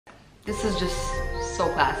This is just so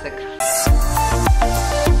classic.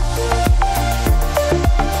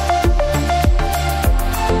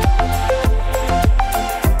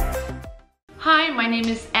 Hi, my name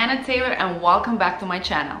is Anna Taylor and welcome back to my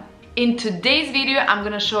channel. In today's video, I'm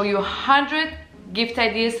gonna show you 100 gift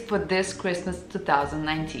ideas for this Christmas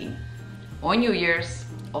 2019, or New Year's,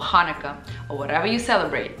 or Hanukkah, or whatever you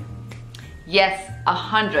celebrate. Yes,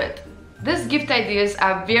 100. These gift ideas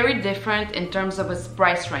are very different in terms of its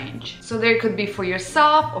price range. So there could be for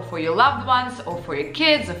yourself, or for your loved ones, or for your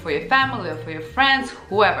kids, or for your family, or for your friends,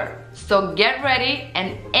 whoever. So get ready,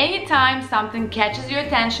 and anytime something catches your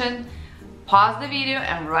attention, pause the video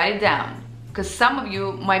and write it down. Because some of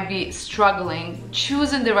you might be struggling,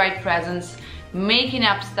 choosing the right presents, making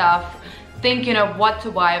up stuff, thinking of what to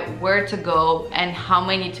buy, where to go, and how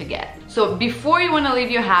many to get. So before you want to leave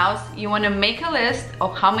your house, you want to make a list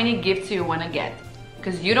of how many gifts you want to get.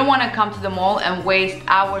 Because you don't want to come to the mall and waste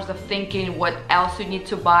hours of thinking what else you need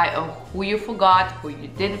to buy, or who you forgot, who you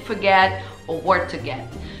didn't forget, or what to get.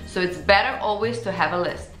 So it's better always to have a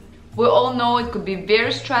list. We all know it could be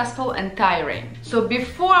very stressful and tiring. So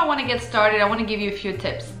before I want to get started, I want to give you a few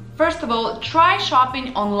tips. First of all, try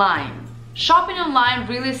shopping online. Shopping online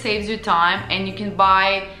really saves you time, and you can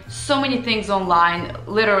buy so many things online,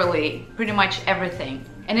 literally pretty much everything.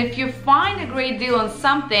 And if you find a great deal on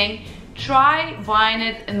something, try buying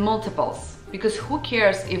it in multiples, because who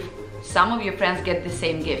cares if some of your friends get the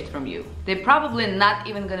same gift from you? They're probably not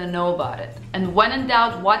even gonna know about it. And when in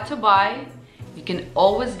doubt what to buy, you can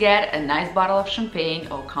always get a nice bottle of champagne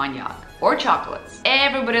or cognac or chocolates.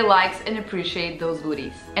 Everybody likes and appreciates those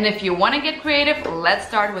goodies. And if you want to get creative, let's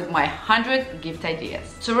start with my 100 gift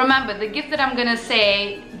ideas. So remember, the gift that I'm gonna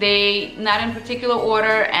say, they not in particular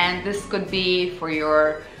order, and this could be for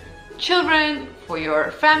your children, for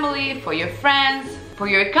your family, for your friends, for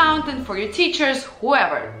your accountant, for your teachers,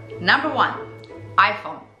 whoever. Number 1,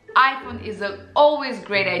 iPhone. iPhone is an always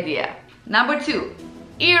great idea. Number 2,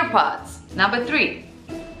 earpods. Number 3,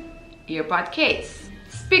 earpod case.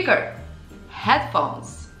 Speaker.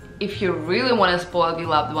 Headphones. If you really want to spoil your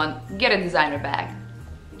loved one, get a designer bag.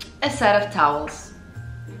 A set of towels.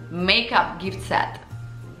 Makeup gift set.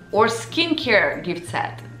 Or skincare gift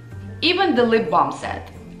set. Even the lip balm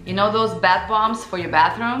set. You know those bath bombs for your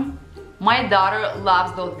bathroom? My daughter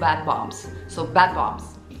loves those bath bombs. So bath bombs.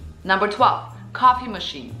 Number 12, coffee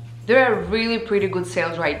machine. There are really pretty good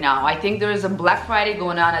sales right now. I think there is a Black Friday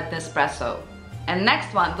going on at Nespresso. And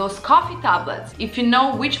next one, those coffee tablets. If you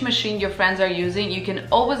know which machine your friends are using, you can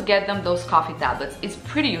always get them those coffee tablets. It's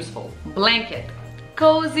pretty useful. Blanket.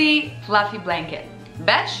 Cozy, fluffy blanket.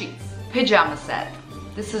 Bed sheets. Pajama set.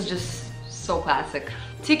 This is just so classic.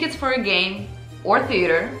 Tickets for a game or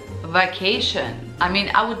theater. Vacation. I mean,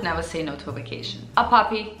 I would never say no to a vacation. A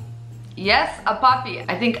puppy. Yes, a puppy.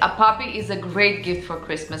 I think a puppy is a great gift for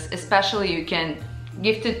Christmas, especially you can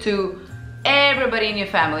gift it to everybody in your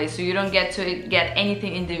family, so you don't get to get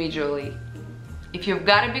anything individually. If you've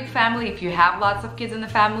got a big family, if you have lots of kids in the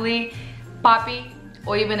family, puppy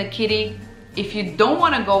or even a kitty. If you don't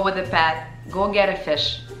want to go with a pet, go get a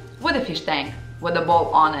fish with a fish tank with a bowl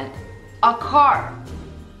on it. A car.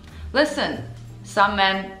 Listen, some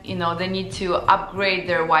men, you know, they need to upgrade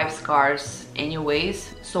their wife's cars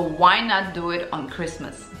anyways, so why not do it on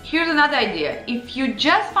Christmas? Here's another idea. If you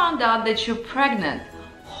just found out that you're pregnant,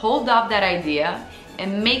 hold up that idea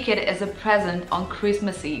and make it as a present on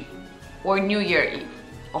Christmas Eve or New Year Eve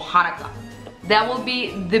or Hanukkah. That will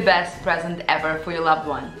be the best present ever for your loved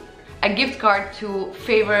one. A gift card to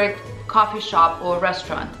favorite coffee shop or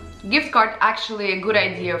restaurant. Gift card actually a good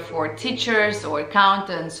idea for teachers or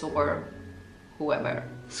accountants or whoever.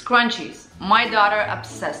 Scrunchies. My daughter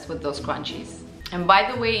obsessed with those scrunchies. And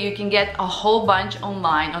by the way, you can get a whole bunch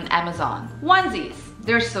online on Amazon. Onesies.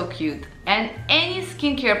 They're so cute. And any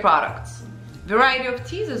skincare products. Variety of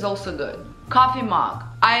teas is also good. Coffee mug.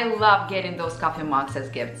 I love getting those coffee mugs as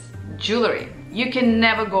gifts. Jewelry. You can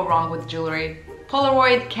never go wrong with jewelry.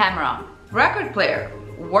 Polaroid camera. Record player.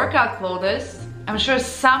 Workout clothes. I'm sure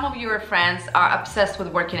some of your friends are obsessed with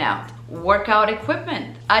working out. Workout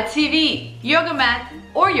equipment. A TV. Yoga mat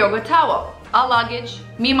or yoga towel. A luggage.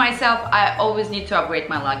 Me myself, I always need to upgrade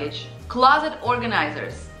my luggage. Closet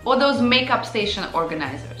organizers. Or those makeup station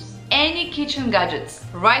organizers. Any kitchen gadgets,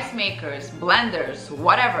 rice makers, blenders,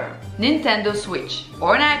 whatever. Nintendo Switch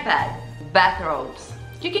or an iPad. Bathrobes.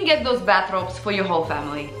 You can get those bathrobes for your whole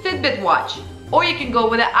family. Fitbit watch. Or you can go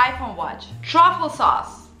with an iPhone watch. Truffle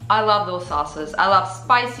sauce. I love those sauces. I love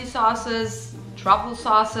spicy sauces, truffle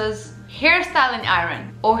sauces. Hair styling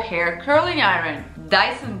iron or hair curling iron.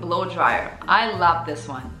 Dyson blow dryer. I love this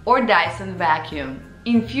one. Or Dyson vacuum.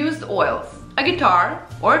 Infused oils. a guitar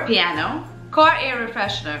or a piano, car air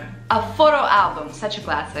refreshener, a photo album, such a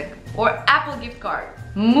classic, or Apple gift card,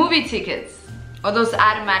 movie tickets, or those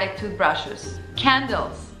automatic toothbrushes,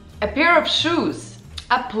 candles, a pair of shoes,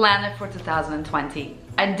 a planner for 2020,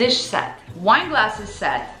 a dish set, wine glasses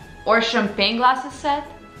set, or champagne glasses set,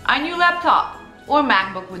 a new laptop, or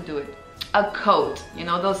MacBook would do it, a coat, you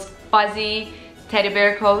know, those fuzzy teddy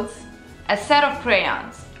bear coats, a set of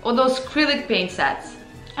crayons, or those acrylic paint sets,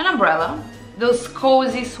 an umbrella, those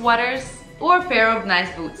cozy sweaters, or a pair of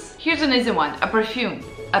nice boots. Here's an easy one, a perfume,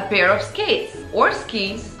 a pair of skates, or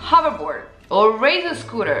skis, hoverboard, or razor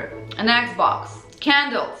scooter, an Xbox,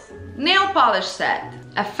 candles, nail polish set,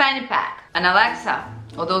 a fanny pack, an Alexa,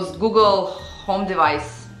 or those Google home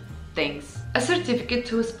device things, a certificate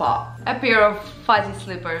to a spa, a pair of fuzzy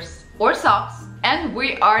slippers or socks, and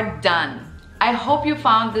we are done. I hope you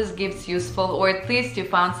found these gifts useful, or at least you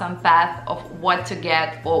found some path of what to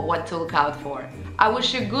get or what to look out for. I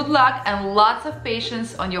wish you good luck and lots of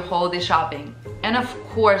patience on your holiday shopping. And of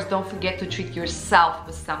course, don't forget to treat yourself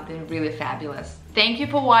with something really fabulous. Thank you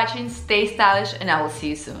for watching, stay stylish, and I will see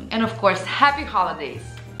you soon. And of course, happy holidays!